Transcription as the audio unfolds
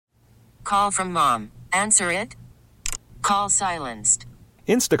Call from mom. Answer it. Call silenced.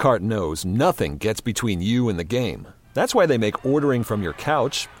 Instacart knows nothing gets between you and the game. That's why they make ordering from your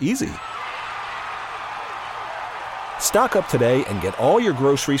couch easy. Stock up today and get all your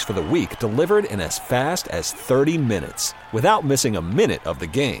groceries for the week delivered in as fast as 30 minutes without missing a minute of the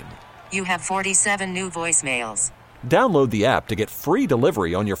game. You have 47 new voicemails. Download the app to get free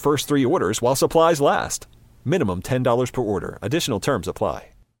delivery on your first 3 orders while supplies last. Minimum $10 per order. Additional terms apply.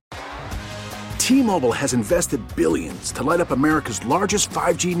 T-Mobile has invested billions to light up America's largest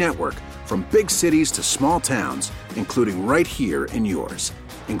 5G network, from big cities to small towns, including right here in yours.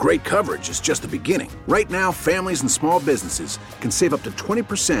 And great coverage is just the beginning. Right now, families and small businesses can save up to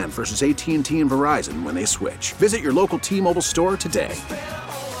 20% versus AT&T and Verizon when they switch. Visit your local T-Mobile store today.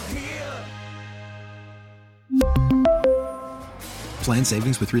 Plan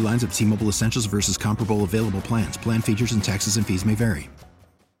savings with 3 lines of T-Mobile Essentials versus comparable available plans. Plan features and taxes and fees may vary.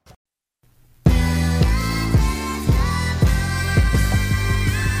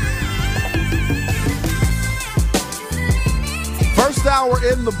 First hour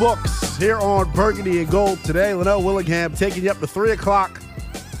in the books here on Burgundy and Gold today. Linnell Willingham taking you up to 3 o'clock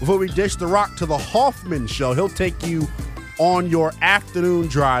before we dish the rock to the Hoffman Show. He'll take you on your afternoon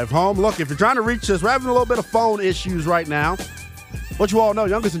drive home. Look, if you're trying to reach us, we're having a little bit of phone issues right now. But you all know,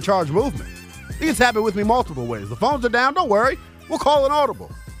 Youngest in Charge movement. You can tap it with me multiple ways. The phones are down. Don't worry. We'll call an audible.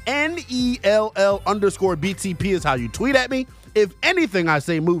 NELL_BTP is how you tweet at me. If anything I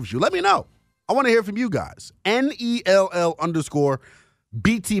say moves you, let me know. I want to hear from you guys. NELL_BTP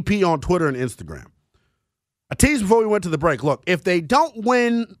on Twitter and Instagram. I teased before we went to the break. Look, if they don't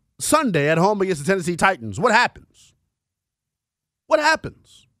win Sunday at home against the Tennessee Titans, what happens? What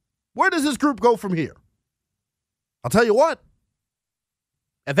happens? Where does this group go from here? I'll tell you what.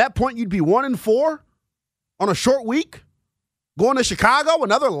 At that point, you'd be 1-4 on a short week, going to Chicago,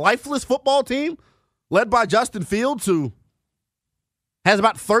 another lifeless football team led by Justin Fields, who has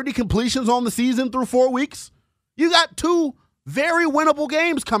about 30 completions on the season through 4 weeks. You got 2 very winnable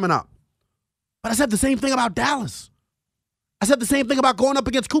games coming up. But I said the same thing about Dallas. I said the same thing about going up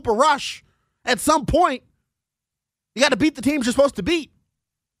against Cooper Rush. At some point, you got to beat the teams you're supposed to beat.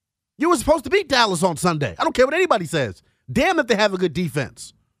 You were supposed to beat Dallas on Sunday. I don't care what anybody says. Damn if they have a good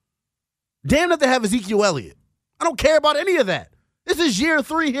defense. Damn if they have Ezekiel Elliott. I don't care about any of that. This is year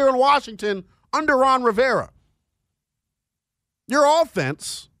 3 here in Washington under Ron Rivera. Your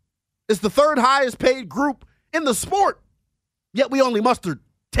offense is the 3rd highest paid group in the sport, yet we only mustered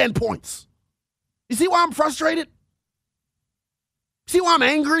 10 points. You see why I'm frustrated? See why I'm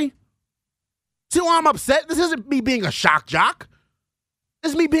angry? See why I'm upset? This isn't me being a shock jock.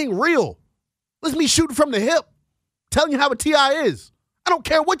 This is me being real. This is me shooting from the hip, telling you how a TI is. I don't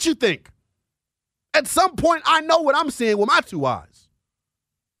care what you think. At some point, I know what I'm seeing with my 2 eyes.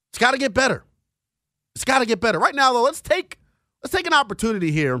 It's got to get better. It's got to get better. Right now, though, let's take an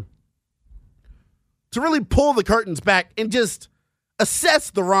opportunity here to really pull the curtains back and just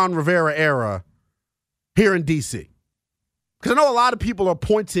assess the Ron Rivera era here in D.C. Because I know a lot of people are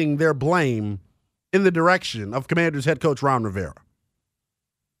pointing their blame in the direction of Commanders head coach Ron Rivera.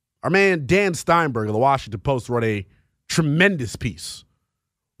 Our man Dan Steinberg of the Washington Post wrote a tremendous piece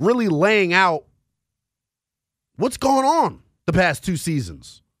really laying out what's going on the past 2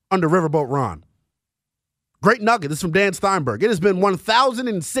 seasons under Riverboat Ron. Great nugget. This is from Dan Steinberg. It has been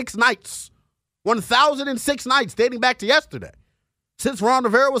 1,006 nights. 1,006 nights dating back to yesterday since Ron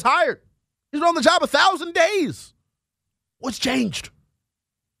Rivera was hired. He's been on the job 1,000 days. What's changed?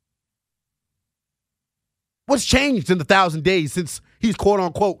 What's changed in the 1,000 days since he's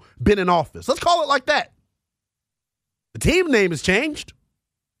quote-unquote been in office? Let's call it like that. The team name has changed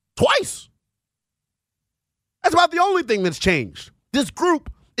twice. That's about the only thing that's changed. This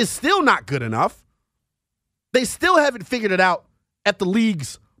group is still not good enough. They still haven't figured it out at the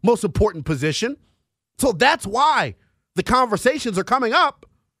league's most important position. So that's why the conversations are coming up.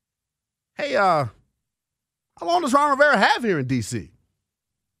 Hey, how long does Ron Rivera have here in D.C.?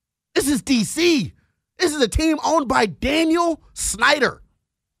 This is D.C. This is a team owned by Daniel Snyder.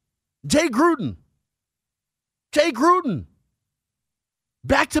 Jay Gruden.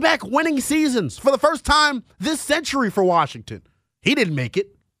 Back-to-back winning seasons for the first time this century for Washington. He didn't make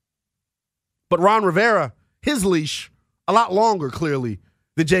it. But Ron Rivera, his leash, a lot longer, clearly,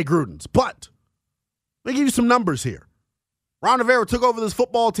 than Jay Gruden's. But let me give you some numbers here. Ron Rivera took over this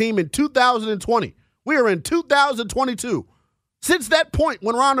football team in 2020. We are in 2022. Since that point,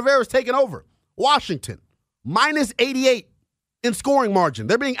 when Ron Rivera's taken over, Washington, minus 88 in scoring margin.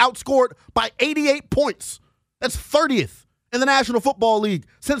 They're being outscored by 88 points. That's 30th in the National Football League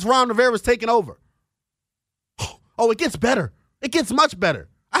since Ron Rivera's taken over. Oh, it gets better. It gets much better.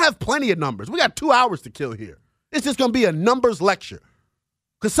 I have plenty of numbers. We got 2 hours to kill here. It's just going to be a numbers lecture.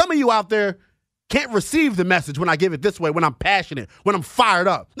 Because some of you out there can't receive the message when I give it this way, when I'm passionate, when I'm fired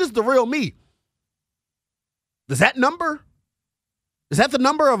up. This is the real me. Does that number? Is that the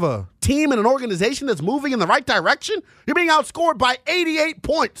number of a team and an organization that's moving in the right direction? You're being outscored by 88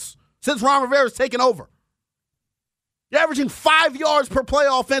 points since Ron Rivera's taken over. You're averaging 5 yards per play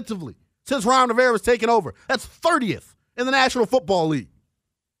offensively since Ron Rivera's taken over. That's 30th in the National Football League.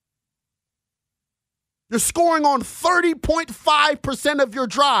 You're scoring on 30.5% of your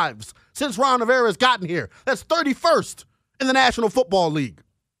drives since Ron Rivera's gotten here. That's 31st in the National Football League.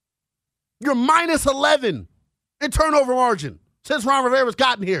 You're minus 11 in turnover margin since Ron Rivera's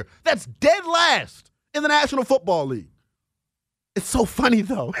gotten here. That's dead last in the National Football League. It's so funny,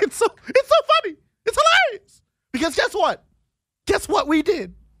 though. It's so funny. It's hilarious. Because guess what? Guess what we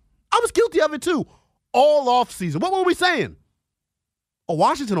did? I was guilty of it, too. All offseason. What were we saying? Oh,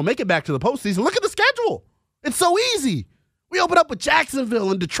 Washington will make it back to the postseason. Look at the schedule. It's so easy. We open up with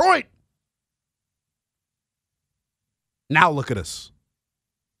Jacksonville and Detroit. Now look at us.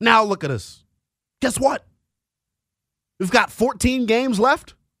 Now look at us. Guess what? We've got 14 games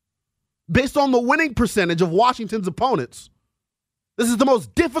left. Based on the winning percentage of Washington's opponents, this is the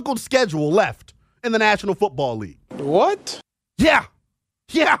most difficult schedule left in the National Football League. What? Yeah.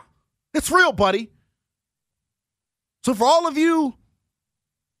 It's real, buddy. So for all of you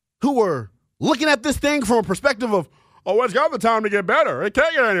who were looking at this thing from a perspective of, oh, it's got the time to get better. It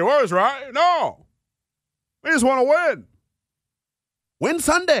can't get any worse, right? No. We just want to win. Win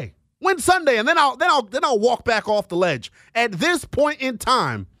Sunday, and then I'll walk back off the ledge. At this point in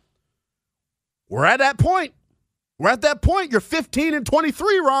time, we're at that point. You're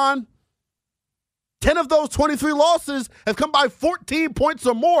 15-23, Ron. 10 of those 23 losses have come by 14 points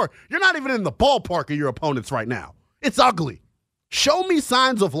or more. You're not even in the ballpark of your opponents right now. It's ugly. Show me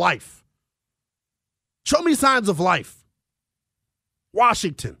signs of life.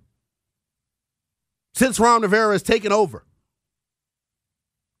 Washington, since Ron Rivera has taken over,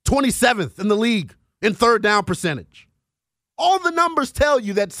 27th in the league in third down percentage. All the numbers tell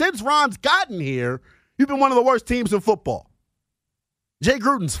you that since Ron's gotten here, you've been one of the worst teams in football. Jay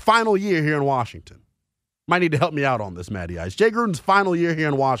Gruden's final year here in Washington. Might need to help me out on this, Matty Ice. Jay Gruden's final year here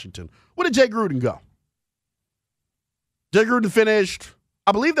in Washington. Where did Jay Gruden go? Jay Gruden finished,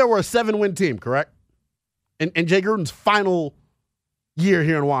 I believe they were a 7-win team, correct? And Jay Gruden's final year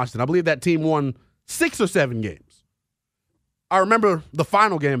here in Washington, I believe that team won 6 or 7 games. I remember the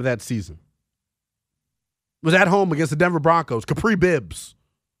final game of that season. It was at home against the Denver Broncos, Capri Bibbs.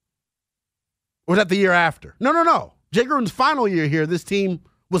 Or was that the year after? No. Jay Gruden's final year here, this team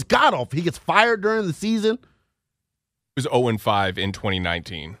was god-awful. He gets fired during the season. It was 0-5 in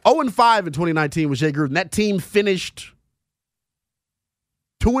 2019. 0-5 in 2019 was Jay Gruden. That team finished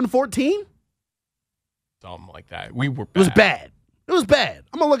 2-14? Something like that. We were bad. It was bad.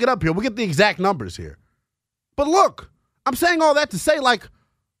 I'm going to look it up here. We'll get the exact numbers here. But look, I'm saying all that to say, like,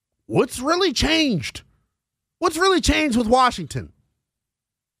 what's really changed? What's really changed with Washington?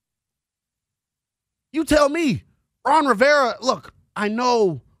 You tell me. Ron Rivera, look, I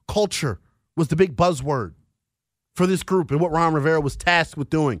know culture was the big buzzword for this group and what Ron Rivera was tasked with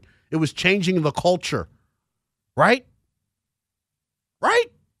doing. It was changing the culture, right? Right?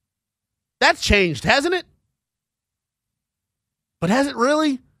 That's changed, hasn't it? But has it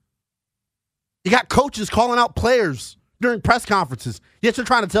really? You got coaches calling out players during press conferences, yet you're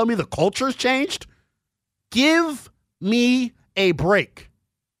trying to tell me the culture's changed? Give me a break.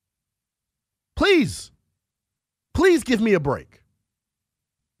 Please. Please give me a break.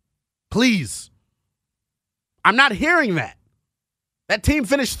 Please. I'm not hearing that. That team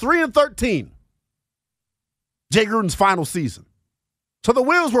finished 3-13. Jay Gruden's final season. So the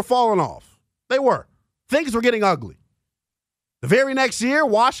wheels were falling off. They were. Things were getting ugly. The very next year,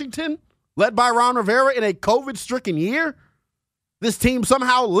 Washington, led by Ron Rivera in a COVID-stricken year, this team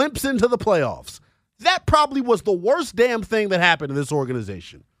somehow limps into the playoffs. That probably was the worst damn thing that happened to this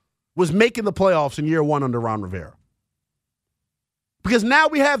organization, was making the playoffs in year one under Ron Rivera. Because now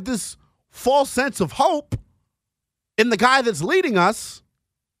we have this false sense of hope in the guy that's leading us,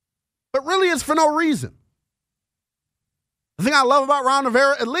 but really it's for no reason. The thing I love about Ron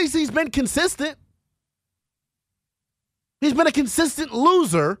Rivera, at least he's been consistent. He's been a consistent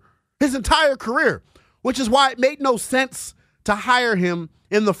loser his entire career, which is why it made no sense to hire him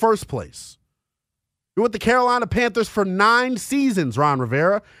in the first place. You're with the Carolina Panthers for 9 seasons, Ron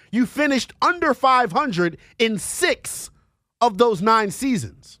Rivera. You finished under 500 in 6 of those 9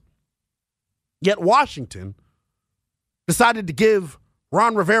 seasons. Yet Washington decided to give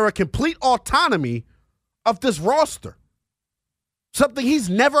Ron Rivera complete autonomy of this roster. something he's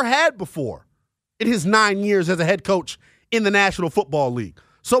never had before in his 9 years as a head coach in the National Football League.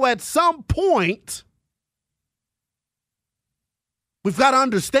 So at some point, we've got to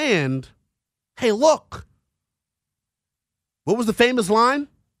understand, hey, look, what was the famous line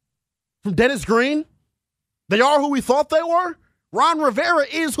from Dennis Green? They are who we thought they were. Ron Rivera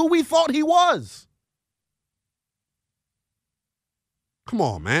is who we thought he was. Come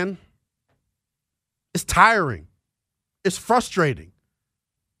on, man. It's tiring. It's frustrating.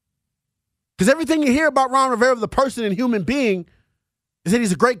 Because everything you hear about Ron Rivera, the person and human being, is that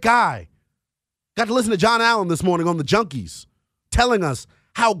he's a great guy. Got to listen to John Allen this morning on the Junkies, telling us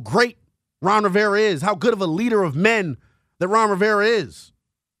how great Ron Rivera is, how good of a leader of men that Ron Rivera is.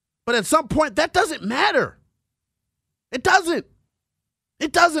 But at some point, that doesn't matter. It doesn't.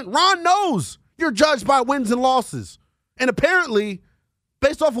 It doesn't. Ron knows you're judged by wins and losses. And apparently,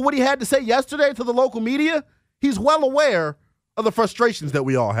 based off of what he had to say yesterday to the local media, he's well aware of the frustrations that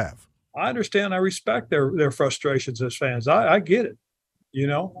we all have. I understand. I respect their frustrations as fans. I get it. You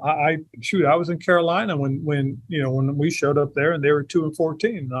know, I was in Carolina when we showed up there and they were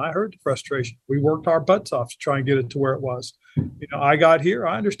 2-14, and I heard the frustration. We worked our butts off to try and get it to where it was. You know, I got here.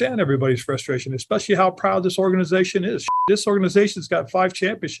 I understand everybody's frustration, especially how proud this organization is. This organization's got 5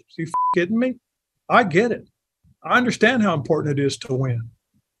 championships. You kidding me? I get it. I understand how important it is to win.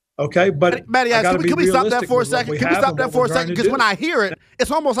 Okay, but Matty, can we stop that for a second? Can we stop that for a second? Because when I hear it,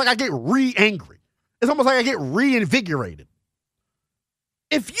 it's almost like I get re-angry. It's almost like I get reinvigorated.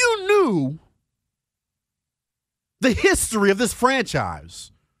 If you knew the history of this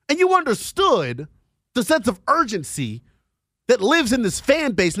franchise and you understood the sense of urgency that lives in this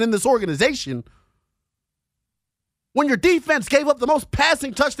fan base and in this organization, when your defense gave up the most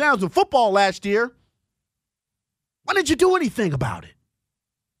passing touchdowns in football last year, why didn't you do anything about it?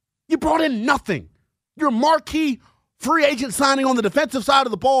 You brought in nothing. Your marquee free agent signing on the defensive side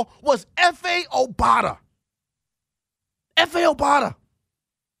of the ball was Efe Obada. Efe Obada.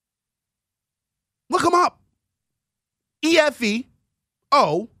 Look him up. Efeobada.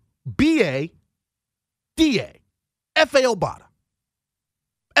 Efe Obada.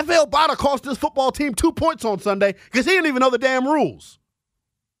 Efe Obada cost this football team 2 points on Sunday because he didn't even know the damn rules.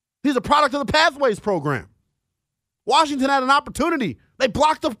 He's a product of the Pathways program. Washington had an opportunity. They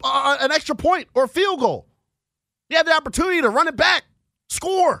blocked an extra point or a field goal. He had the opportunity to run it back,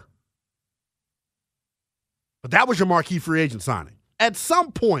 score. But that was your marquee free agent signing. At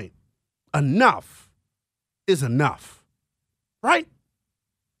some point, enough is enough, right?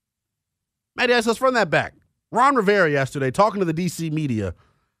 Matty, let's run that back. Ron Rivera yesterday talking to the DC media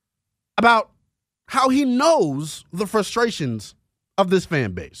about how he knows the frustrations of this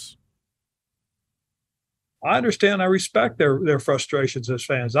fan base. I understand. I respect their frustrations as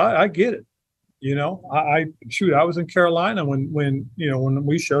fans. I get it. You know, I was in Carolina when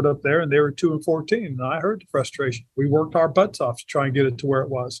we showed up there and they were 2-14, and I heard the frustration. We worked our butts off to try and get it to where it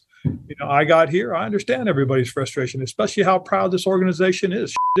was. You know, I got here. I understand everybody's frustration, especially how proud this organization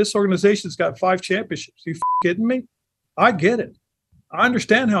is. This organization's got 5 championships. You kidding me? I get it. I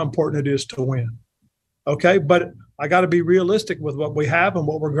understand how important it is to win. Okay, but I got to be realistic with what we have and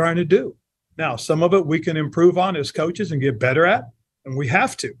what we're going to do. Now, some of it we can improve on as coaches and get better at, and we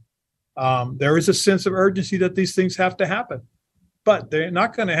have to. There is a sense of urgency that these things have to happen, but they're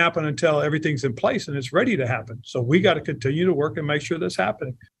not going to happen until everything's in place and it's ready to happen. So we got to continue to work and make sure that's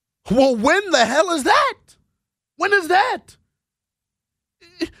happening. Well, when the hell is that? When is that?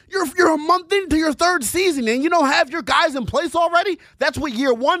 You're a month into your 3rd season and you don't have your guys in place already? That's what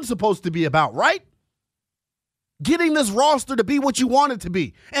year 1's supposed to be about, right? Getting this roster to be what you want it to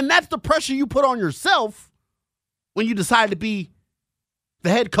be. And that's the pressure you put on yourself when you decide to be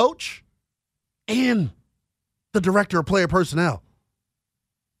the head coach and the director of player personnel,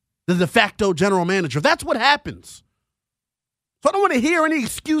 the de facto general manager. That's what happens. So I don't want to hear any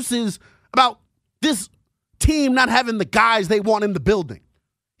excuses about this team not having the guys they want in the building.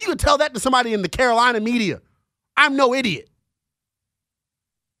 You can tell that to somebody in the Carolina media. I'm no idiot.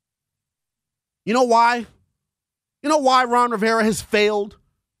 You know why? You know why Ron Rivera has failed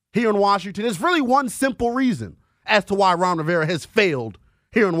here in Washington? There's really one simple reason as to why Ron Rivera has failed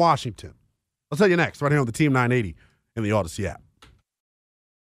here in Washington. I'll tell you next, right here on the Team 980 in the Odyssey app.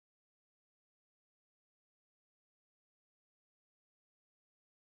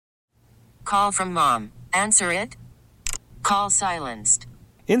 Call from mom. Answer it. Call silenced.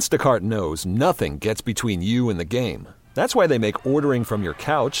 Instacart knows nothing gets between you and the game. That's why they make ordering from your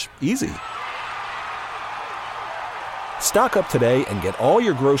couch easy. Stock up today and get all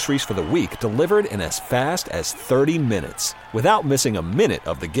your groceries for the week delivered in as fast as 30 minutes without missing a minute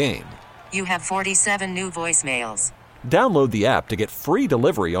of the game. You have 47 new voicemails. Download the app to get free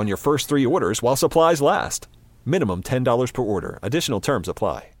delivery on your first 3 orders while supplies last. Minimum $10 per order. Additional terms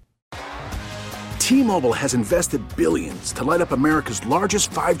apply. T-Mobile has invested billions to light up America's largest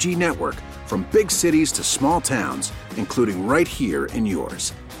 5G network, from big cities to small towns, including right here in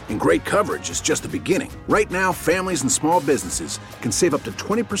yours. And great coverage is just the beginning. Right now, families and small businesses can save up to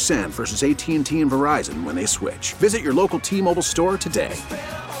 20% versus AT&T and Verizon when they switch. Visit your local T-Mobile store today.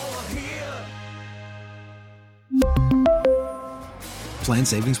 Plan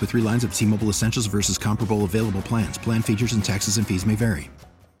savings with 3 lines of T-Mobile Essentials versus comparable available plans. Plan features and taxes and fees may vary.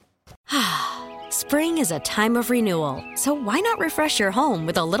 Spring is a time of renewal, so why not refresh your home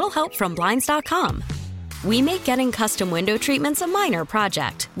with a little help from Blinds.com? We make getting custom window treatments a minor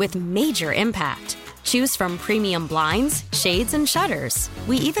project with major impact. Choose from premium blinds, shades, and shutters.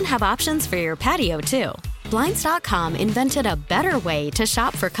 We even have options for your patio, too. Blinds.com invented a better way to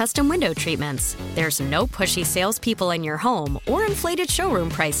shop for custom window treatments. There's no pushy salespeople in your home or inflated showroom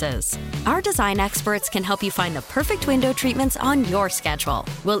prices. Our design experts can help you find the perfect window treatments on your schedule.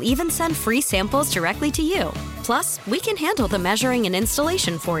 We'll even send free samples directly to you. Plus, we can handle the measuring and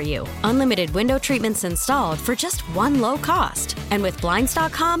installation for you. Unlimited window treatments installed for just one low cost. And with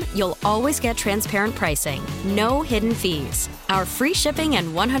Blinds.com, you'll always get transparent pricing. No hidden fees. Our free shipping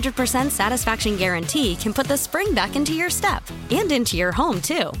and 100% satisfaction guarantee can put the spring back into your step and into your home,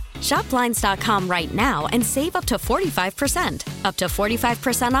 too. Shop Blinds.com right now and save up to 45%. Up to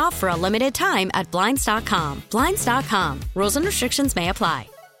 45% off for a limited time at Blinds.com. Blinds.com. Rules and restrictions may apply.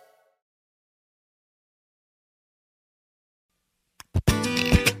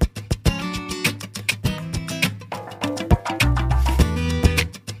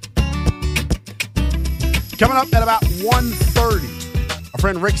 Coming up at about 1:30, our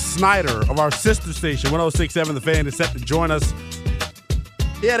friend Rick Snyder of our sister station, 106.7 The Fan, is set to join us.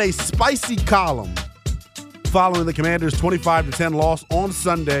 He had a spicy column following the Commanders' 25-10 loss on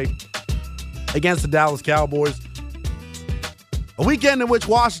Sunday against the Dallas Cowboys. A weekend in which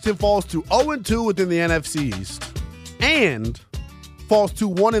Washington falls to 0-2 within the NFC East and falls to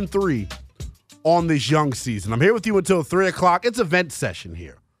 1-3 on this young season. I'm here with you until 3 o'clock. It's a vent session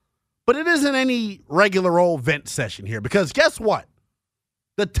here. But it isn't any regular old vent session here, because guess what?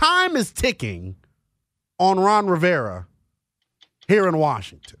 The time is ticking on Ron Rivera here in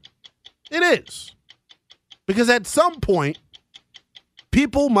Washington. It is. Because at some point,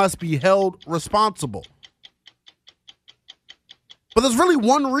 people must be held responsible. But there's really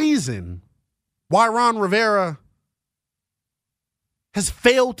one reason why Ron Rivera has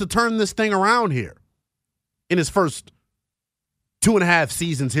failed to turn this thing around here in his first 2.5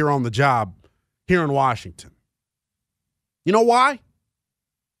 seasons here on the job here in Washington. You know why?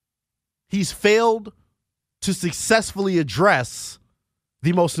 He's failed to successfully address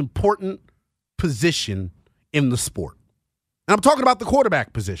the most important position in the sport. And I'm talking about the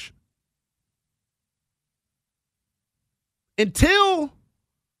quarterback position. Until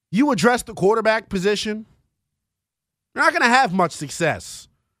you address the quarterback position, you're not going to have much success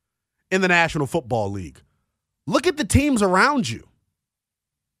in the National Football League. Look at the teams around you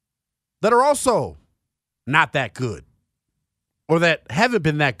that are also not that good, or that haven't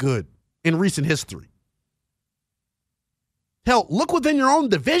been that good in recent history. Hell, look within your own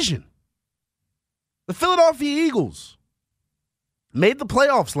division. The Philadelphia Eagles made the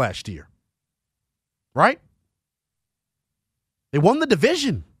playoffs last year, right? They won the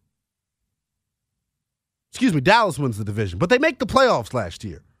division. Excuse me, Dallas wins the division, but they make the playoffs last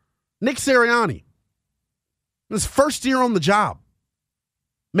year. Nick Sirianni, his first year on the job,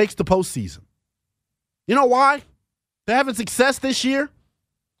 makes the postseason. You know why they're having success this year?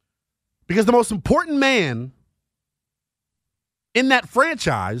 Because the most important man in that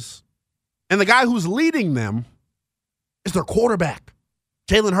franchise and the guy who's leading them is their quarterback,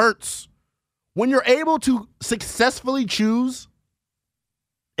 Jalen Hurts. When you're able to successfully choose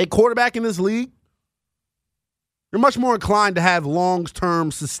a quarterback in this league, you're much more inclined to have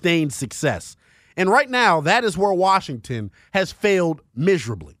long-term sustained success. And right now, that is where Washington has failed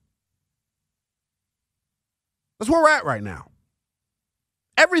miserably. That's where we're at right now.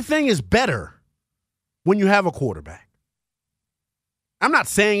 Everything is better when you have a quarterback. I'm not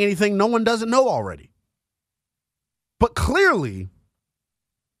saying anything no one doesn't know already. But clearly,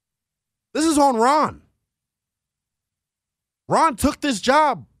 this is on Ron. Ron took this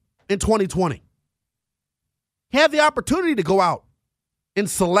job in 2020. He had the opportunity to go out and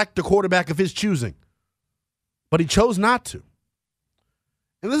select a quarterback of his choosing, but he chose not to.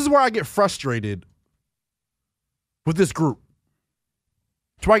 And this is where I get frustrated with this group.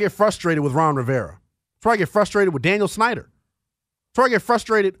 That's why I get frustrated with Ron Rivera. That's why I get frustrated with Daniel Snyder. That's why I get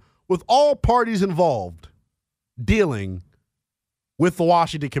frustrated with all parties involved dealing with the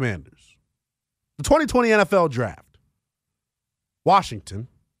Washington Commanders. The 2020 NFL Draft. Washington,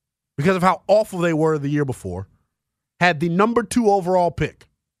 because of how awful they were the year before, had the number 2 overall pick.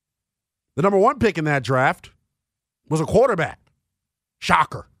 The number 1 pick in that draft was a quarterback.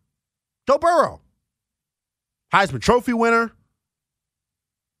 Shocker. Joe Burrow. Heisman Trophy winner.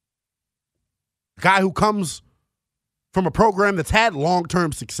 A guy who comes from a program that's had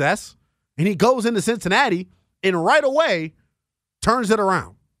long-term success. And he goes into Cincinnati and right away turns it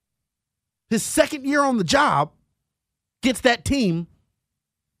around. His second year on the job gets that team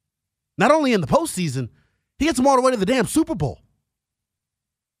not only in the postseason, he gets them all the way to the damn Super Bowl.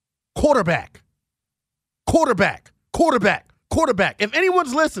 Quarterback. If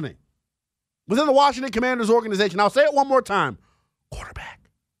anyone's listening within the Washington Commanders organization, I'll say it one more time. Quarterback.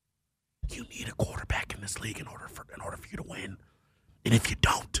 You need a quarterback in this league in order for you to win. And if you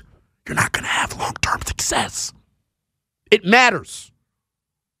don't, you're not going to have long-term success. It matters.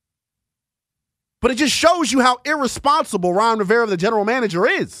 But it just shows you how irresponsible Ron Rivera, the general manager,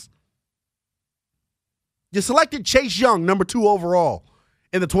 is. You selected Chase Young, number 2 overall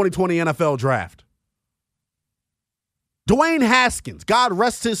in the 2020 NFL Draft. Dwayne Haskins, God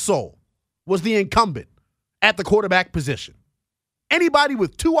rest his soul, was the incumbent at the quarterback position. Anybody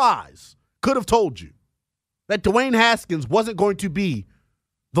with 2 eyes could have told you that Dwayne Haskins wasn't going to be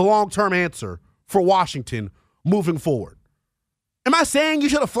the long-term answer for Washington moving forward. Am I saying you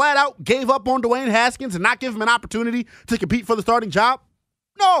should have flat out gave up on Dwayne Haskins and not give him an opportunity to compete for the starting job?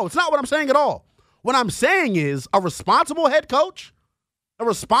 No, it's not what I'm saying at all. What I'm saying is a responsible head coach, a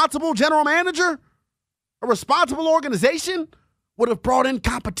responsible general manager, a responsible organization would have brought in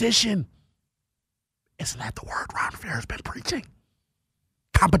competition. Isn't that the word Ron Rivera's been preaching?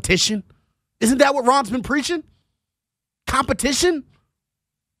 Competition? Isn't that what Ron's been preaching? Competition?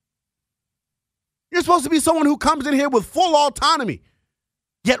 You're supposed to be someone who comes in here with full autonomy.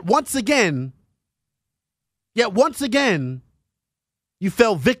 Yet once again, you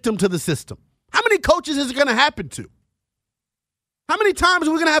fell victim to the system. How many coaches is it going to happen to? How many times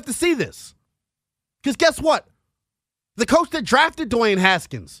are we going to have to see this? Because guess what? The coach that drafted Dwayne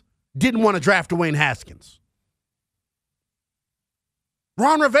Haskins didn't want to draft Dwayne Haskins.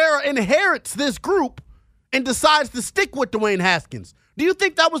 Ron Rivera inherits this group and decides to stick with Dwayne Haskins. Do you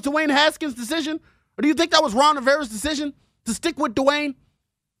think that was Dwayne Haskins' decision? Or do you think that was Ron Rivera's decision to stick with Dwayne?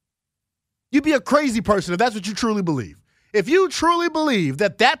 You'd be a crazy person if that's what you truly believe. If you truly believe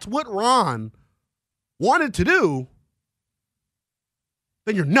that that's what Ron wanted to do,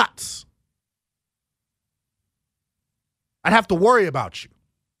 then you're nuts. I'd have to worry about you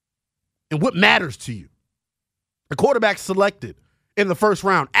and what matters to you. The quarterback selected in the first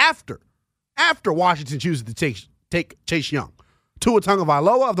round after Washington chooses to take Chase Young. Tua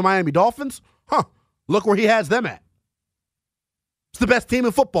Tagovailoa of the Miami Dolphins. Look where he has them at. It's the best team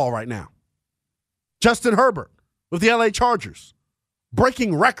in football right now. Justin Herbert with the LA Chargers,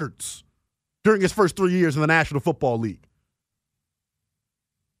 breaking records during his first 3 years in the National Football League.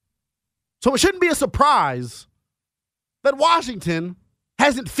 So it shouldn't be a surprise that Washington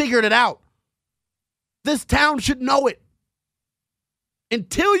hasn't figured it out. This town should know it.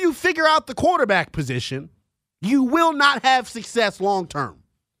 Until you figure out the quarterback position, you will not have success long term.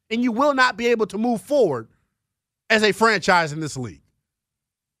 And you will not be able to move forward as a franchise in this league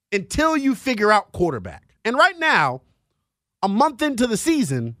until you figure out quarterback. And right now, a month into the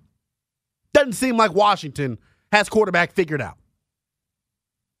season, doesn't seem like Washington has quarterback figured out.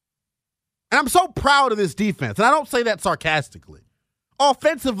 And I'm so proud of this defense, and I don't say that sarcastically.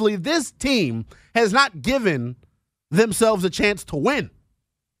 Offensively, this team has not given themselves a chance to win.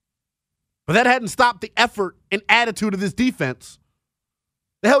 But that hadn't stopped the effort and attitude of this defense.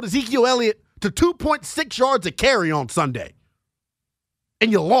 They held Ezekiel Elliott to 2.6 yards a carry on Sunday.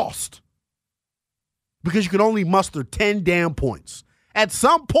 And you lost. Because you could only muster 10 damn points. At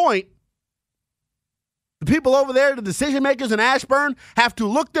some point, the people over there, the decision makers in Ashburn, have to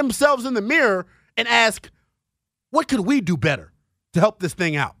look themselves in the mirror and ask, what could we do better to help this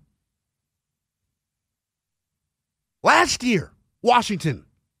thing out? Last year, Washington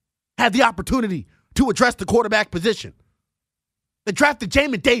had the opportunity to address the quarterback position. They drafted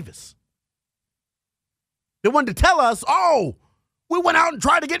Jamin Davis. They wanted to tell us, we went out and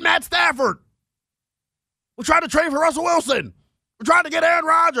tried to get Matt Stafford. We tried to trade for Russell Wilson. We tried to get Aaron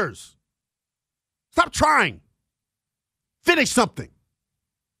Rodgers. Stop trying. Finish something.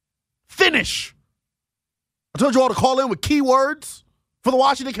 Finish. I told you all to call in with keywords for the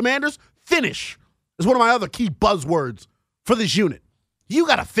Washington Commanders. Finish is one of my other key buzzwords for this unit. You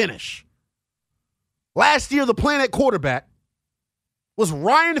got to finish. Last year, the plan at quarterback was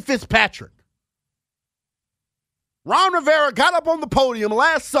Ryan Fitzpatrick. Ron Rivera got up on the podium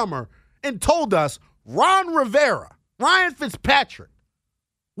last summer and told us Ron Rivera, Ryan Fitzpatrick,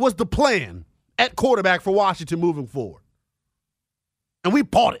 was the plan at quarterback for Washington moving forward. And we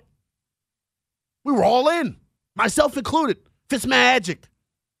bought it. We were all in, myself included. Fitzmagic.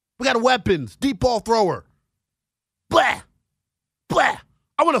 We got weapons, deep ball thrower. Blah. Blah.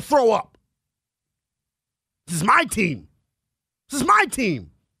 I want to throw up. This is my team. This is my team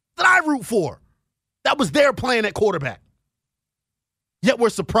that I root for. That was their plan at quarterback. Yet we're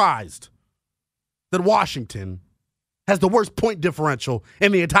surprised that Washington has the worst point differential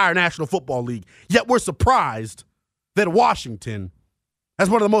in the entire National Football League. Yet we're surprised that Washington has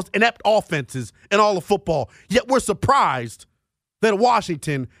one of the most inept offenses in all of football. Yet we're surprised that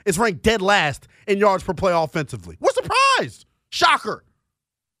Washington is ranked dead last in yards per play offensively. We're surprised. Shocker.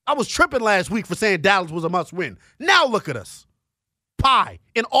 I was tripping last week for saying Dallas was a must-win. Now look at us. Pie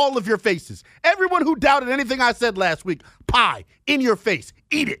in all of your faces. Everyone who doubted anything I said last week, pie in your face.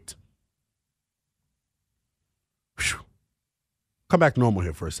 Eat it. Whew. Come back to normal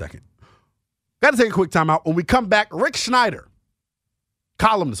here for a second. Got to take a quick time out. When we come back, Rick Schneider,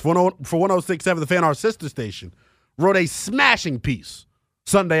 columnist for 106.7 The Fan, our sister station, wrote a smashing piece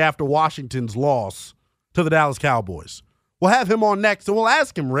Sunday after Washington's loss to the Dallas Cowboys. We'll have him on next, and we'll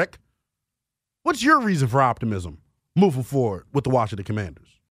ask him, Rick, what's your reason for optimism moving forward with the Washington Commanders?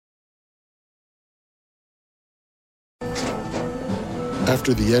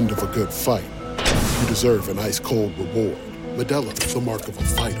 After the end of a good fight, you deserve an ice-cold reward. Modelo is the mark of a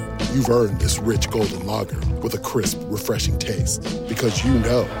fighter. You've earned this rich golden lager with a crisp, refreshing taste. Because you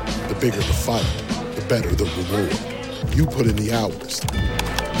know, the bigger the fight, the better the reward. You put in the hours,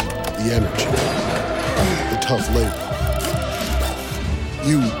 the energy, the tough labor.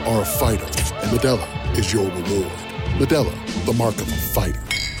 You are a fighter, and Modelo is your reward. Modelo, the mark of a fighter.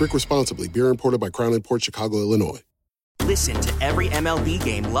 Drink responsibly. Beer imported by Crown Imports, Chicago, Illinois. Listen to every MLB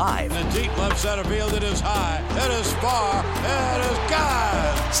game live. In the deep left center field, it is high, it is far, it is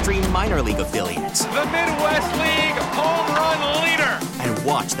God. Stream minor league affiliates. The Midwest League home run leader. And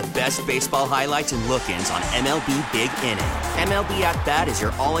watch the best baseball highlights and look-ins on MLB Big Inning. MLB At Bat is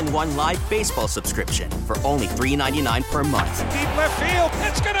your all-in-one live baseball subscription for only $3.99 per month. Deep left field,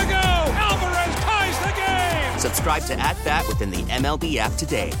 it's gonna go. Alvarez ties the game. Subscribe to At Bat within the MLB app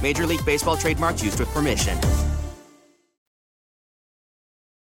today. Major League Baseball trademarks used with permission.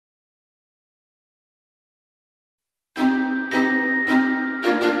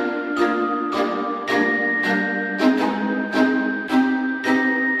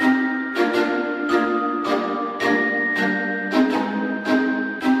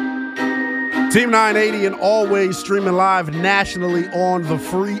 Team 980 and always streaming live nationally on the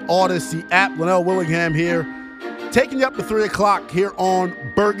free Odyssey app. Linnell Willingham here, taking you up to 3 o'clock here on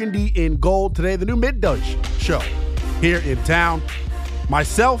Burgundy in Gold. Today, the new Midday show here in town.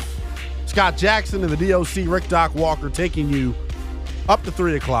 Myself, Scott Jackson, and the DOC, Rick Doc Walker, taking you up to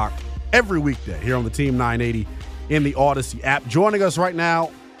 3 o'clock every weekday here on the Team 980 in the Odyssey app. Joining us right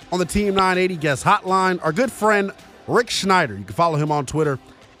now on the Team 980 guest hotline, our good friend Rick Schneider. You can follow him on Twitter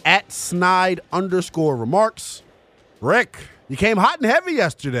at Snide_remarks. Rick, you came hot and heavy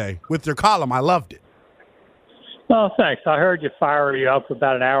yesterday with your column. I loved it. Well, thanks. I heard you fire you up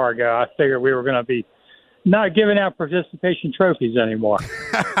about an hour ago. I figured we were going to be not giving out participation trophies anymore.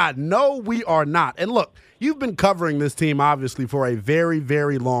 No, we are not. And look, you've been covering this team, obviously, for a very,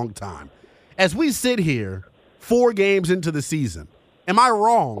 very long time. As we sit here 4 games into the season, am I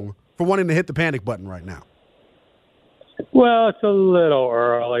wrong for wanting to hit the panic button right now? Well, it's a little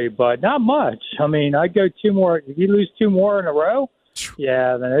early, but not much. I mean, I'd go 2 more. If you lose 2 more in a row,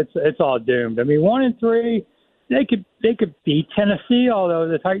 yeah, then it's all doomed. I mean, 1-3, they could beat Tennessee, although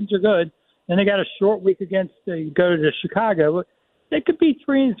the Titans are good. Then they got a short week against go to Chicago. They could be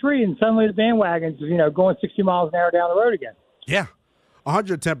 3-3, and suddenly the bandwagon's going 60 miles an hour down the road again. Yeah,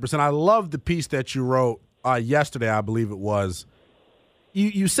 110%. I love the piece that you wrote yesterday, I believe it was.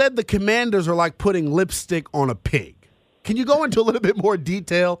 You said the Commanders are like putting lipstick on a pig. Can you go into a little bit more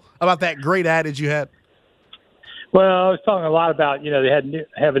detail about that great adage you had? Well, I was talking a lot about, they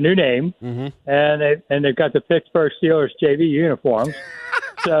have a new name, and they've got the Pittsburgh Steelers JV uniforms.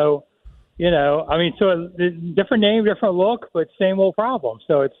 So, so different name, different look, but same old problem.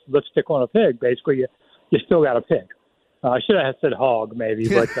 So it's lipstick on a pig. Basically, you still got a pig. I should have said hog maybe,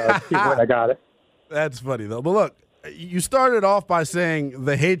 but I got it. That's funny, though. But look, you started off by saying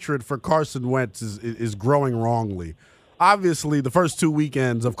the hatred for Carson Wentz is growing wrongly. Obviously, the first 2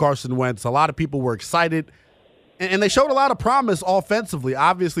 weekends of Carson Wentz, a lot of people were excited, and they showed a lot of promise offensively.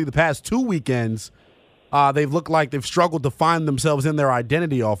 Obviously, the past 2 weekends, they've looked like they've struggled to find themselves in their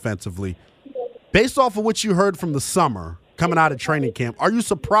identity offensively. Based off of what you heard from the summer coming out of training camp, are you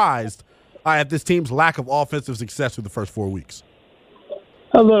surprised at this team's lack of offensive success through the first 4 weeks?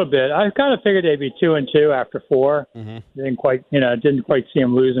 A little bit. I kind of figured they'd be 2-2 after 4. Didn't quite see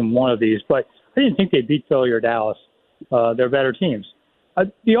them losing one of these, but I didn't think they'd beat Philly or Dallas. They're better teams.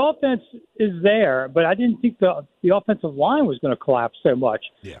 The offense is there, but I didn't think the offensive line was going to collapse so much.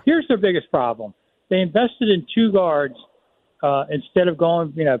 Yeah. Here's their biggest problem. They invested in 2 guards instead of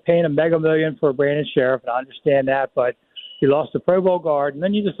paying a mega million for Brandon Sheriff, and I understand that, but you lost a Pro Bowl guard, and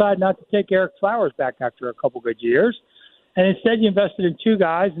then you decide not to take Eric Flowers back after a couple good years. And instead you invested in 2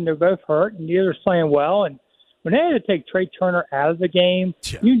 guys, and they're both hurt, and neither's playing well. And when they had to take Trey Turner out of the game,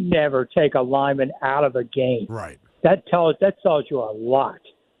 you never take a lineman out of a game. Right. That tells you a lot.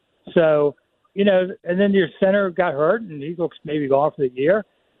 So, and then your center got hurt, and he looks maybe gone for the year.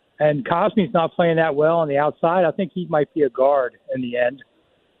 And Cosme's not playing that well on the outside. I think he might be a guard in the end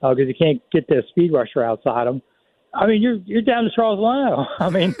because you can't get the speed rusher outside him. I mean, you're down to Charles Leno. I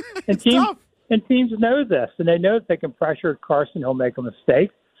mean, and teams know this, and they know that they can pressure Carson. He'll make a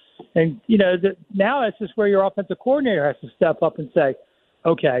mistake. And, now it's just where your offensive coordinator has to step up and say,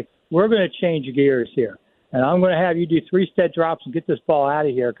 okay, we're going to change gears here. And I'm going to have you do 3 step drops and get this ball out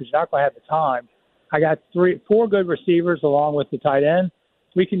of here because you're not going to have the time. I got 4 good receivers along with the tight end.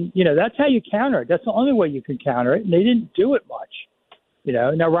 We can, that's how you counter it. That's the only way you can counter it. And they didn't do it much.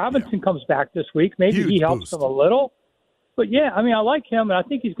 Now Robinson comes back this week. Maybe he helps them a little. But, I like him, and I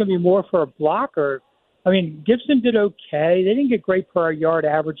think he's going to be more for a blocker. I mean, Gibson did okay. They didn't get great per yard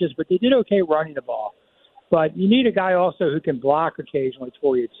averages, but they did okay running the ball. But you need a guy also who can block occasionally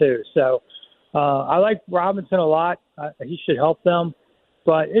for you, too. So I like Robinson a lot. He should help them.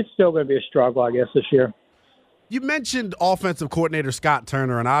 But it's still going to be a struggle, I guess, this year. You mentioned offensive coordinator Scott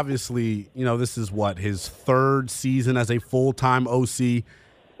Turner, and obviously, this is his 3rd season as a full-time OC.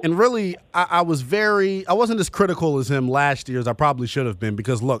 And really, I wasn't as critical as him last year as I probably should have been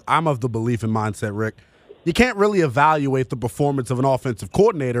because, look, I'm of the belief and mindset, Rick. You can't really evaluate the performance of an offensive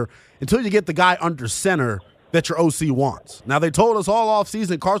coordinator until you get the guy under center that your OC wants. Now, they told us all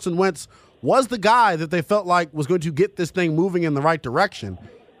offseason Carson Wentz was the guy that they felt like was going to get this thing moving in the right direction.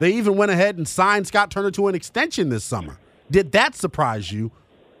 They even went ahead and signed Scott Turner to an extension this summer. Did that surprise you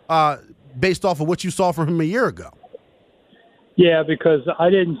based off of what you saw from him a year ago? Yeah, because I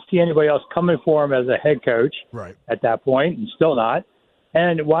didn't see anybody else coming for him as a head coach at that point, and still not.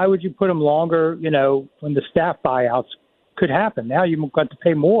 And why would you put him longer, when the staff buyouts could happen? Now you've got to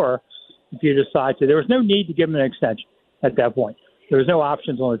pay more if you decide to. There was no need to give him an extension at that point. There was no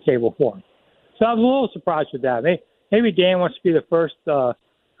options on the table for him. So I was a little surprised with that. Maybe Dan wants to be the first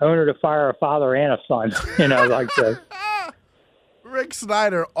owner to fire a father and a son, like this. Rick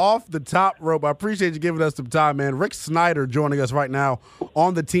Snyder off the top rope. I appreciate you giving us some time, man. Rick Snyder joining us right now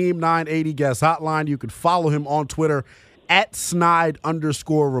on the Team 980 Guest Hotline. You can follow him on Twitter at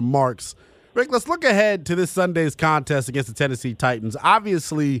Snide_remarks. Rick, let's look ahead to this Sunday's contest against the Tennessee Titans.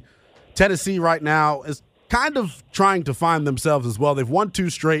 Obviously, Tennessee right now is kind of trying to find themselves as well. They've won 2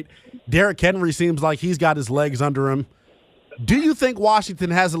 straight. Derrick Henry seems like he's got his legs under him. Do you think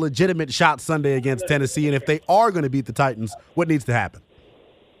Washington has a legitimate shot Sunday against Tennessee? And if they are going to beat the Titans, what needs to happen?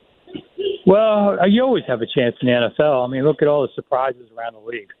 Well, you always have a chance in the NFL. I mean, look at all the surprises around the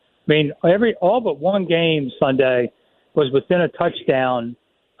league. I mean, all but one game Sunday was within a touchdown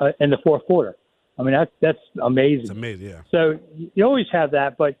in the 4th quarter. I mean, that's amazing. It's amazing, yeah. So you always have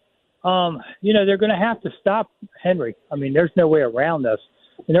that, but they're going to have to stop Henry. I mean, there's no way around this.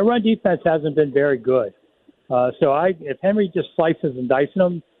 And their run defense hasn't been very good. If Henry just slices and dices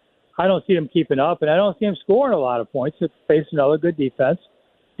them, I don't see them keeping up, and I don't see them scoring a lot of points. It's facing another good defense.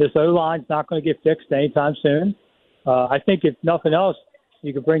 This O-line's not going to get fixed anytime soon. I think if nothing else,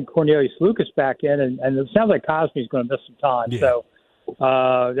 you could bring Cornelius Lucas back in, and it sounds like Cosme's going to miss some time. Yeah.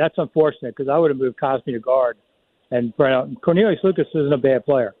 So that's unfortunate because I would have moved Cosme to guard. And Cornelius Lucas isn't a bad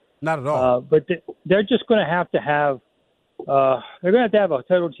player. Not at all. But they're just going to have they're going to have a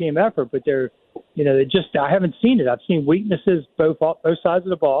total team effort, but I haven't seen it. I've seen weaknesses both sides of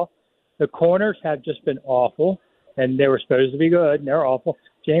the ball. The corners have just been awful, and they were supposed to be good, and they're awful.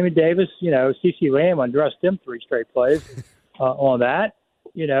 Jamie Davis, CeCe Lamb undressed him 3 straight plays on that.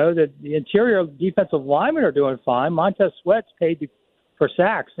 The interior defensive linemen are doing fine. Montez Sweat's paid for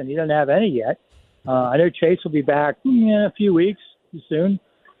sacks, and he doesn't have any yet. I know Chase will be back in a few weeks soon,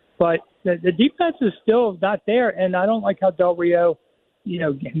 but the defense is still not there, and I don't like how Del Rio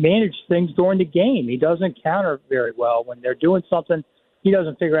manage things during the game. He doesn't counter very well. When they're doing something, he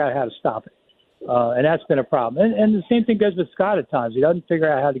doesn't figure out how to stop it. And that's been a problem. And the same thing goes with Scott at times. He doesn't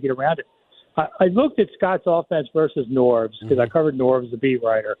figure out how to get around it. I looked at Scott's offense versus Norbs because I covered Norbs, the beat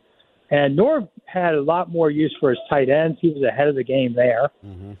writer. And Norv had a lot more use for his tight ends. He was ahead of the game there.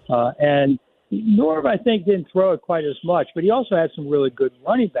 And Norv, I think, didn't throw it quite as much, but he also had some really good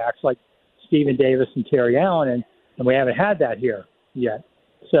running backs like Stephen Davis and Terry Allen, and we haven't had that here yet.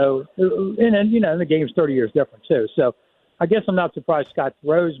 So, and then, the game's 30 years different, too. So I guess I'm not surprised Scott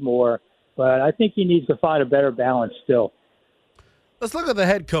throws more, but I think he needs to find a better balance still. Let's look at the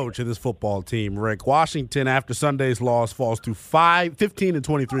head coach of this football team, Rick. Washington, after Sunday's loss, falls to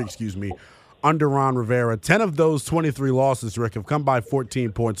 15-23, under Ron Rivera. 10 of those 23 losses, Rick, have come by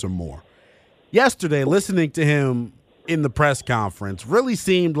 14 points or more. Yesterday, listening to him in the press conference, really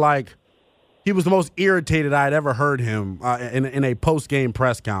seemed like he was the most irritated I had ever heard him in a post-game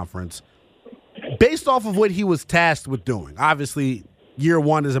press conference. Based off of what he was tasked with doing, obviously, year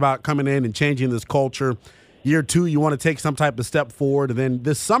one is about coming in and changing this culture. Year two, you want to take some type of step forward. And then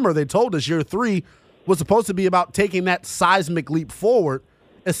this summer, they told us year three was supposed to be about taking that seismic leap forward.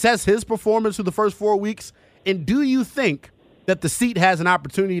 Assess his performance through the first 4 weeks. And do you think that the seat has an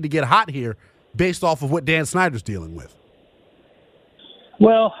opportunity to get hot here based off of what Dan Snyder's dealing with?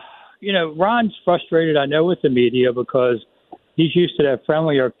 Well, Ron's frustrated, I know, with the media because he's used to that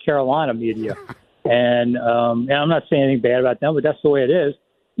friendlier Carolina media. And I'm not saying anything bad about them, but that's the way it is.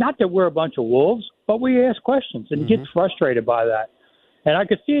 Not that we're a bunch of wolves, but we ask questions, and he gets frustrated by that. And I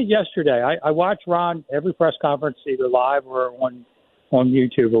could see it yesterday. I watch Ron every press conference, either live or on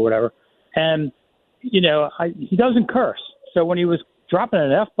YouTube or whatever. And, he doesn't curse. So when he was dropping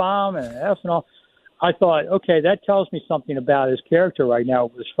an F-bomb and an F and all, I thought, okay, that tells me something about his character right now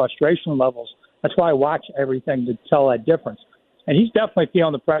with his frustration levels. That's why I watch everything to tell that difference. And he's definitely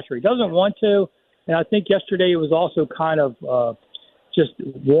feeling the pressure. He doesn't want to. And I think yesterday he was also kind of just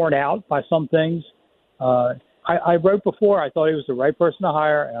worn out by some things. I wrote before, I thought he was the right person to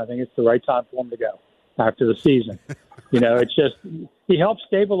hire, and I think it's the right time for him to go after the season. It's just he helped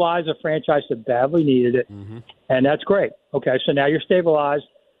stabilize a franchise that badly needed it, and that's great. Okay, so now you're stabilized,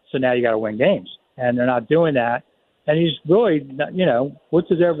 so now you got to win games, and they're not doing that. And he's really, what's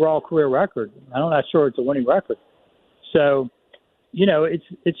his overall career record? I'm not sure it's a winning record. So,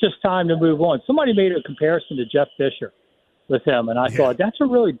 it's just time to move on. Somebody made a comparison to Jeff Fisher with him, and I thought that's a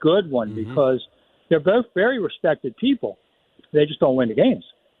really good one because they're both very respected people. They just don't win the games.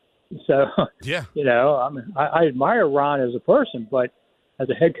 So, I admire Ron as a person, but as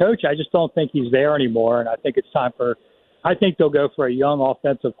a head coach, I just don't think he's there anymore, and I think it's time I think they'll go for a young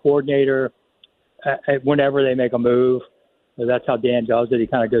offensive coordinator whenever they make a move. So that's how Dan does it. He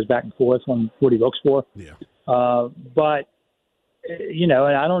kind of goes back and forth on what he looks for. Yeah. But and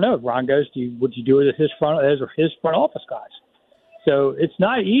I don't know if Ron goes, would you do it with his front office guys? So it's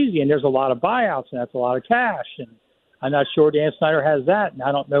not easy, and there's a lot of buyouts, and that's a lot of cash. And I'm not sure Dan Snyder has that, and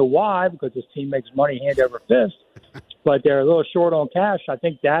I don't know why because his team makes money hand over fist. But they're a little short on cash. I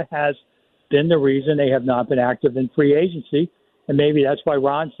think that has been the reason they have not been active in free agency. And maybe that's why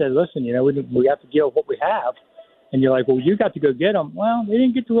Ron said, listen, we have to deal with what we have. And you're like, well, you got to go get them. Well, they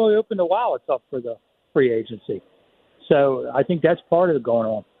didn't get to really open the wallets up for the free agency. So I think that's part of it going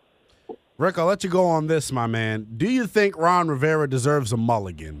on. Rick, I'll let you go on this, my man. Do you think Ron Rivera deserves a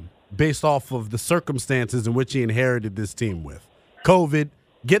mulligan based off of the circumstances in which he inherited this team with? COVID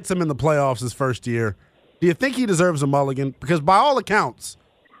gets him in the playoffs his first year. Do you think he deserves a mulligan? Because by all accounts,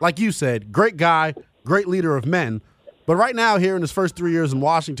 like you said, great guy, great leader of men. But right now, here in his first 3 years in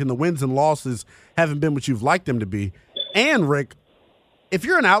Washington, the wins and losses haven't been what you've liked them to be. And, Rick, if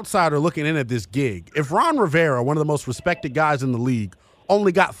you're an outsider looking in at this gig, if Ron Rivera, one of the most respected guys in the league,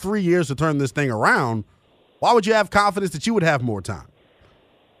 only got 3 years to turn this thing around, why would you have confidence that you would have more time?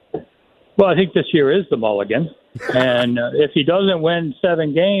 Well, I think this year is the mulligan. And if he doesn't win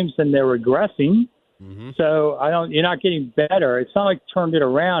 7 games, then they're regressing. So you're not getting better. It's not like turned it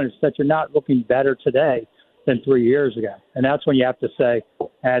around. It's that you're not looking better today than 3 years ago. And that's when you have to say,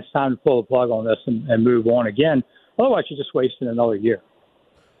 it's time to pull the plug on this and move on again. Otherwise, you're just wasting another year.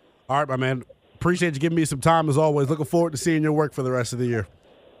 All right, my man. Appreciate you giving me some time as always. Looking forward to seeing your work for the rest of the year.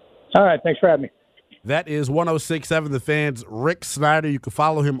 All right. Thanks for having me. That is 106.7 The Fan's Rick Snyder. You can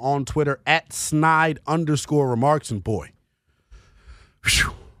follow him on Twitter at Snide_remarks. And boy,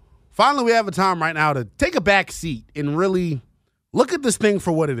 finally we have a time right now to take a back seat and really look at this thing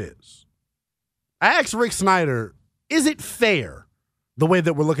for what it is. I asked Rick Snyder, is it fair the way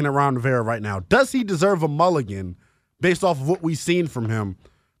that we're looking at Ron Rivera right now? Does he deserve a mulligan based off of what we've seen from him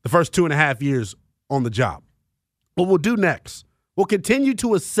the first 2.5 years on the job? What we'll do next, we'll continue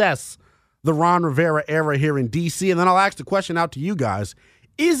to assess the Ron Rivera era here in D.C., and then I'll ask the question out to you guys.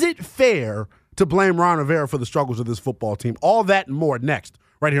 Is it fair to blame Ron Rivera for the struggles of this football team? All that and more next,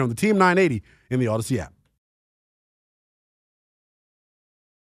 right here on the Team 980 in the Odyssey app.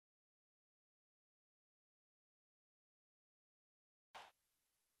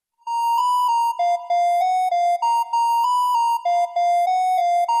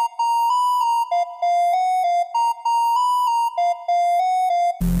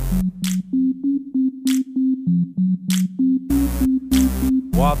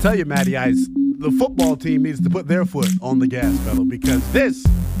 Well, I'll tell you, Matty Ice, the football team needs to put their foot on the gas pedal because this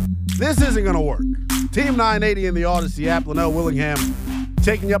isn't going to work. Team 980 in the Odyssey app, Linnell Willingham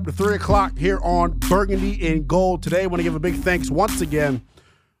taking you up to 3 o'clock here on Burgundy in Gold. Today, I want to give a big thanks once again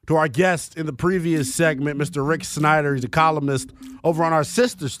to our guest in the previous segment, Mr. Rick Snyder. He's a columnist over on our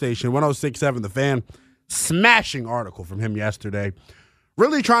sister station, 106.7 The Fan. Smashing article from him yesterday.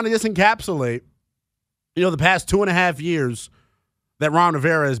 Really trying to just encapsulate, the past 2.5 years that Ron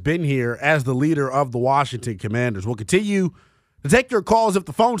Rivera has been here as the leader of the Washington Commanders. We'll continue to take your calls if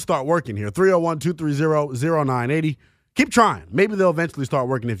the phones start working here. 301-230-0980. Keep trying. Maybe they'll eventually start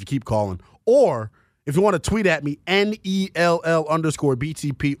working if you keep calling. Or if you want to tweet at me,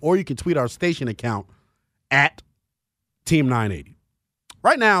 NELL_BTP, or you can tweet our station account at Team 980.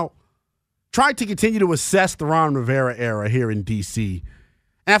 Right now, trying to continue to assess the Ron Rivera era here in D.C.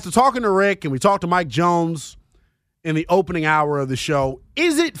 And after talking to Rick, and we talked to Mike Jones in the opening hour of the show,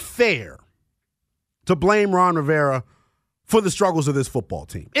 is it fair to blame Ron Rivera for the struggles of this football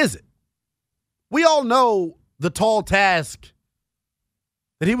team? Is it? We all know the tall task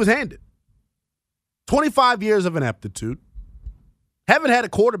that he was handed. 25 years of ineptitude. Haven't had a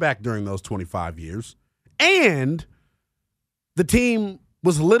quarterback during those 25 years. And the team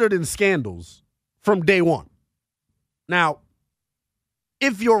was littered in scandals from day one. Now,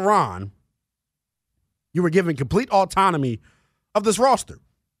 if you're Ron, you were given complete autonomy of this roster.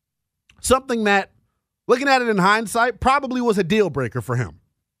 Something that, looking at it in hindsight, probably was a deal breaker for him.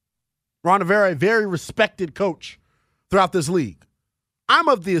 Ron Rivera, a very respected coach throughout this league. I'm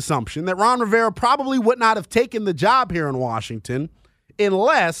of the assumption that Ron Rivera probably would not have taken the job here in Washington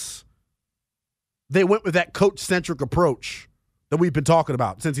unless they went with that coach-centric approach that we've been talking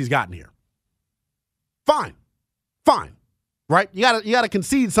about since he's gotten here. Fine. Right? You gotta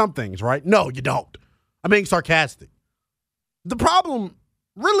concede some things, right? No, you don't. I'm being sarcastic. The problem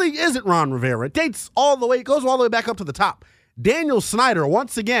really isn't Ron Rivera. It goes all the way back up to the top. Daniel Snyder,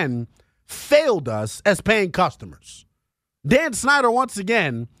 once again, failed us as paying customers. Dan Snyder, once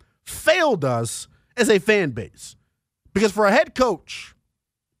again, failed us as a fan base. Because for a head coach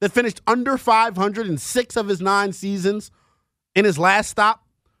that finished under 500 in 6 of his 9 seasons in his last stop,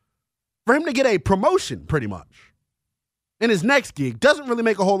 for him to get a promotion, pretty much, in his next gig doesn't really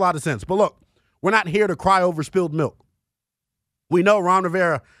make a whole lot of sense. But look, we're not here to cry over spilled milk. We know Ron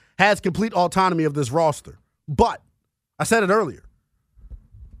Rivera has complete autonomy of this roster. But, I said it earlier,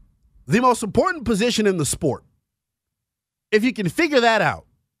 the most important position in the sport, if you can figure that out,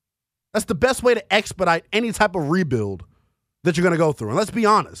 that's the best way to expedite any type of rebuild that you're going to go through. And let's be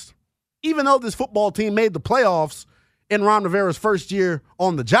honest, even though this football team made the playoffs in Ron Rivera's first year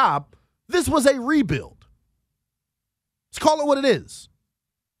on the job, this was a rebuild. Let's call it what it is.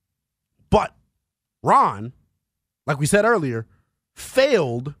 But Ron, like we said earlier,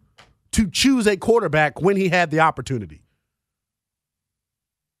 failed to choose a quarterback when he had the opportunity.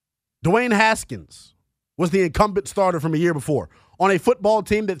 Dwayne Haskins was the incumbent starter from a year before on a football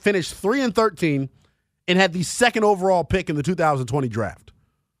team that finished 3-13 and had the 2nd overall pick in the 2020 draft.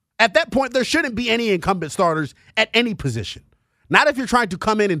 At that point, there shouldn't be any incumbent starters at any position. Not if you're trying to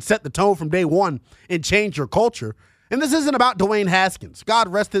come in and set the tone from day one and change your culture. And this isn't about Dwayne Haskins. God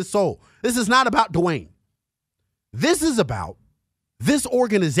rest his soul. This is not about Dwayne. This is about this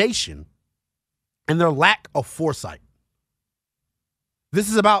organization and their lack of foresight. This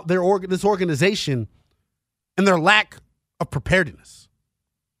is about this organization and their lack of preparedness.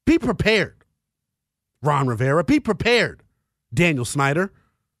 Be prepared, Ron Rivera. Be prepared, Daniel Snyder.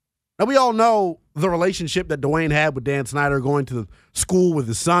 Now, we all know the relationship that Dwayne had with Dan Snyder, going to school with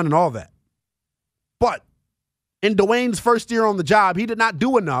his son and all that. But in Dwayne's first year on the job, he did not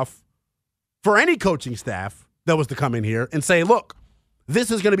do enough for any coaching staff that was to come in here and say, look,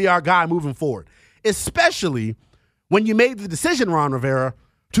 this is going to be our guy moving forward. Especially when you made the decision, Ron Rivera,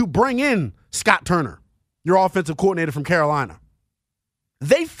 to bring in Scott Turner, your offensive coordinator from Carolina.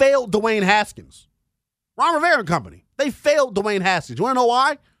 They failed Dwayne Haskins. Ron Rivera and company. They failed Dwayne Haskins. You want to know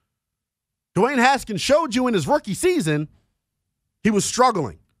why? Dwayne Haskins showed you in his rookie season he was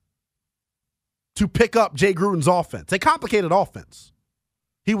struggling to pick up Jay Gruden's offense. A complicated offense.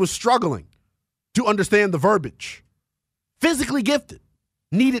 He was struggling to understand the verbiage. Physically gifted.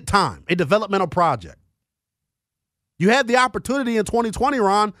 Needed time. A developmental project. You had the opportunity in 2020,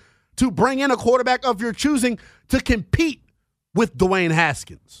 Ron, to bring in a quarterback of your choosing to compete with Dwayne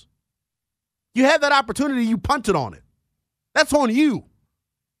Haskins. You had that opportunity. You punted on it. That's on you.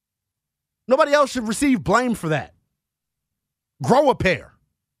 Nobody else should receive blame for that. Grow a pair.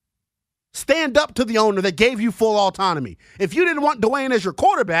 Stand up to the owner that gave you full autonomy. If you didn't want Dwayne as your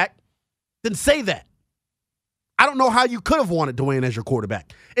quarterback, then say that. I don't know how you could have wanted Dwayne as your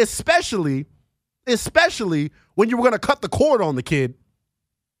quarterback, especially when you were going to cut the cord on the kid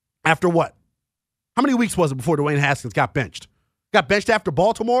after what? How many weeks was it before Dwayne Haskins got benched? Got benched after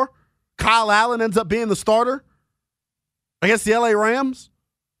Baltimore? Kyle Allen ends up being the starter against the LA Rams?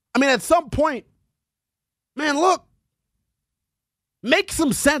 I mean, at some point, man, look, make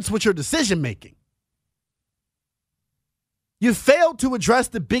some sense with your decision-making. You failed to address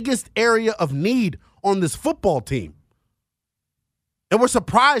the biggest area of need on this football team. And we're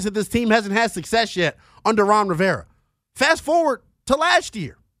surprised that this team hasn't had success yet under Ron Rivera. Fast forward to last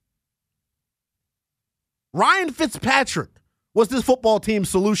year. Ryan Fitzpatrick was this football team's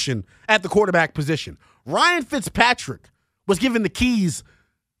solution at the quarterback position. Ryan Fitzpatrick was given the keys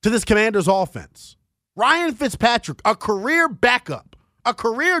to this Commanders offense. Ryan Fitzpatrick, a career backup, a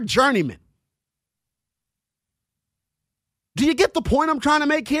career journeyman. Do you get the point I'm trying to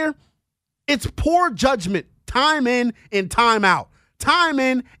make here? It's poor judgment, time in and time out. Time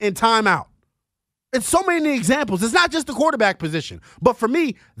in and time out. It's so many examples. It's not just the quarterback position. But for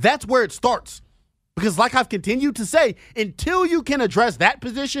me, that's where it starts. Because like I've continued to say, until you can address that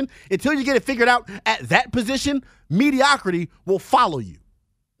position, until you get it figured out at that position, mediocrity will follow you.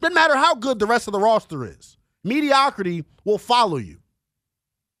 Doesn't matter how good the rest of the roster is. Mediocrity will follow you.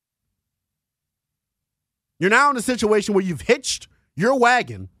 You're now in a situation where you've hitched your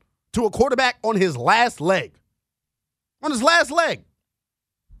wagon to a quarterback on his last leg. On his last leg.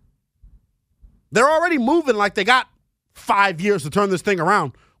 They're already moving like they got 5 years to turn this thing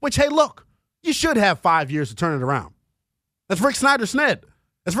around, which, hey, look, you should have 5 years to turn it around. As Rick Snyder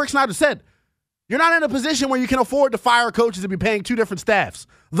said, you're not in a position where you can afford to fire coaches and be paying two different staffs.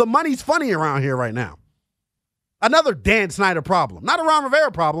 The money's funny around here right now. Another Dan Snyder problem. Not a Ron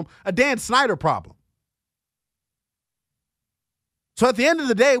Rivera problem, a Dan Snyder problem. So at the end of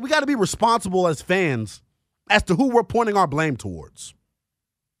the day, we got to be responsible as fans as to who we're pointing our blame towards.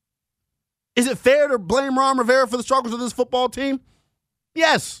 Is it fair to blame Ron Rivera for the struggles of this football team?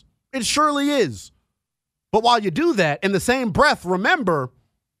 Yes, it surely is. But while you do that, in the same breath, remember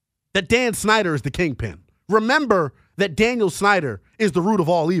that Dan Snyder is the kingpin. Remember that Daniel Snyder is the root of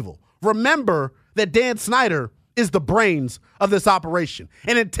all evil. Remember that Dan Snyder is the brains of this operation.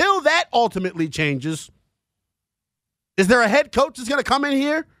 And until that ultimately changes, is there a head coach that's going to come in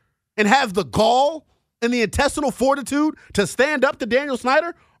here and have the gall and the intestinal fortitude to stand up to Daniel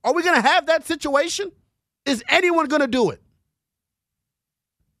Snyder? Are we going to have that situation? Is anyone going to do it?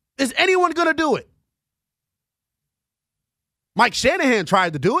 Is anyone going to do it? Mike Shanahan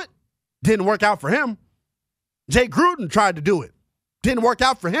tried to do it. Didn't work out for him. Jay Gruden tried to do it. Didn't work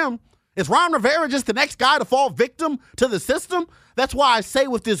out for him. Is Ron Rivera just the next guy to fall victim to the system? That's why I say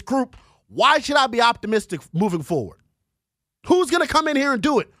with this group, why should I be optimistic moving forward? Who's going to come in here and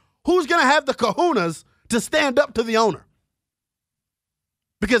do it? Who's going to have the kahunas to stand up to the owner?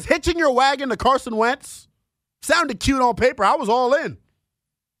 Because hitching your wagon to Carson Wentz sounded cute on paper. I was all in.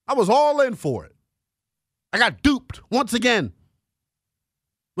 I was all in for it. I got duped once again.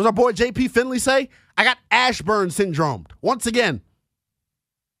 What does our boy J.P. Finley say? I got Ashburn syndromed once again.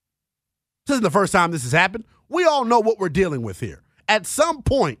 This isn't the first time this has happened. We all know what we're dealing with here. At some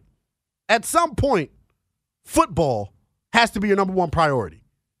point, football has to be your number one priority.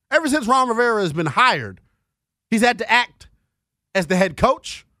 Ever since Ron Rivera has been hired, he's had to act as the head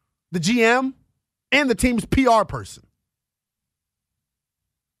coach, the GM, and the team's PR person.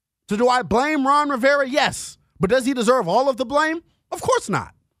 So do I blame Ron Rivera? Yes. But does he deserve all of the blame? Of course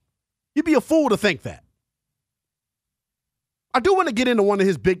not. You'd be a fool to think that. I do want to get into one of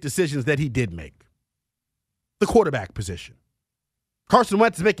his big decisions that he did make. The quarterback position. Carson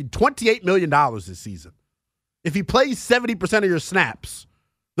Wentz is making $28 million this season. If he plays 70% of your snaps,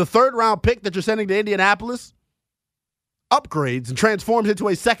 the third-round pick that you're sending to Indianapolis upgrades and transforms into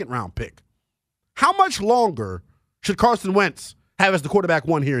a second-round pick. How much longer should Carson Wentz have as the quarterback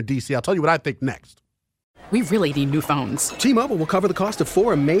one here in D.C.? I'll tell you what I think next. We really need new phones. T-Mobile will cover the cost of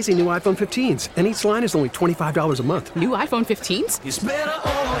 4 amazing new iPhone 15s, and each line is only $25 a month. New iPhone 15s? It's better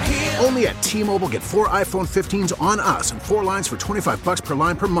over here. Only at T-Mobile, get 4 iPhone 15s on us and 4 lines for $25 per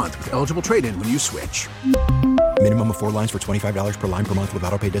line per month with eligible trade-in when you switch. Minimum of 4 lines for $25 per line per month with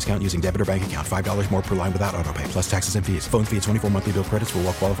autopay discount using debit or bank account. $5 more per line without autopay, plus taxes and fees. Phone fee at 24 monthly bill credits for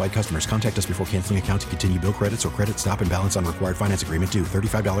well-qualified customers. Contact us before canceling account to continue bill credits or credit stop and balance on required finance agreement due.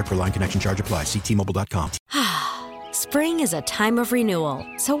 $35 per line connection charge applies. See T-Mobile.com. Spring is a time of renewal,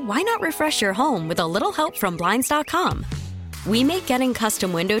 so why not refresh your home with a little help from Blinds.com? We make getting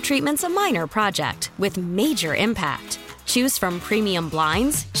custom window treatments a minor project with major impact. Choose from premium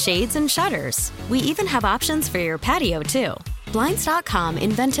blinds, shades, and shutters. We even have options for your patio, too. Blinds.com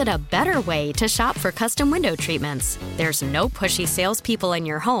invented a better way to shop for custom window treatments. There's no pushy salespeople in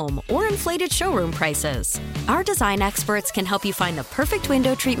your home or inflated showroom prices. Our design experts can help you find the perfect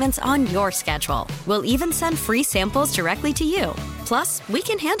window treatments on your schedule. We'll even send free samples directly to you. Plus, we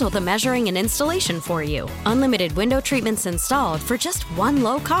can handle the measuring and installation for you. Unlimited window treatments installed for just one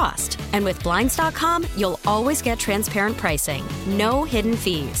low cost. And with Blinds.com, you'll always get transparent pricing. No hidden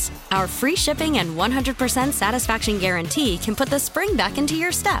fees. Our free shipping and 100% satisfaction guarantee can put the spring back into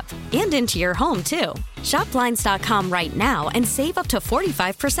your step and into your home, too. Shop Blinds.com right now and save up to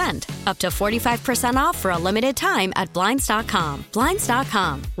 45%. Up to 45% off for a limited time at Blinds.com.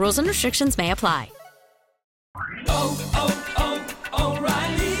 Blinds.com. Rules and restrictions may apply.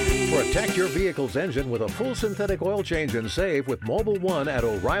 O'Reilly. Protect your vehicle's engine with a full synthetic oil change and save with Mobil 1 at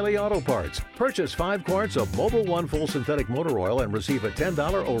O'Reilly Auto Parts. Purchase 5 quarts of Mobil 1 full synthetic motor oil and receive a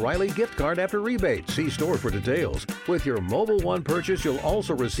 $10 O'Reilly gift card after rebate. See store for details. With your Mobil 1 purchase, you'll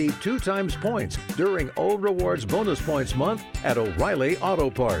also receive 2 times points during O Rewards Bonus Points Month at O'Reilly Auto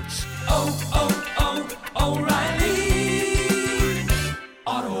Parts. O'Reilly.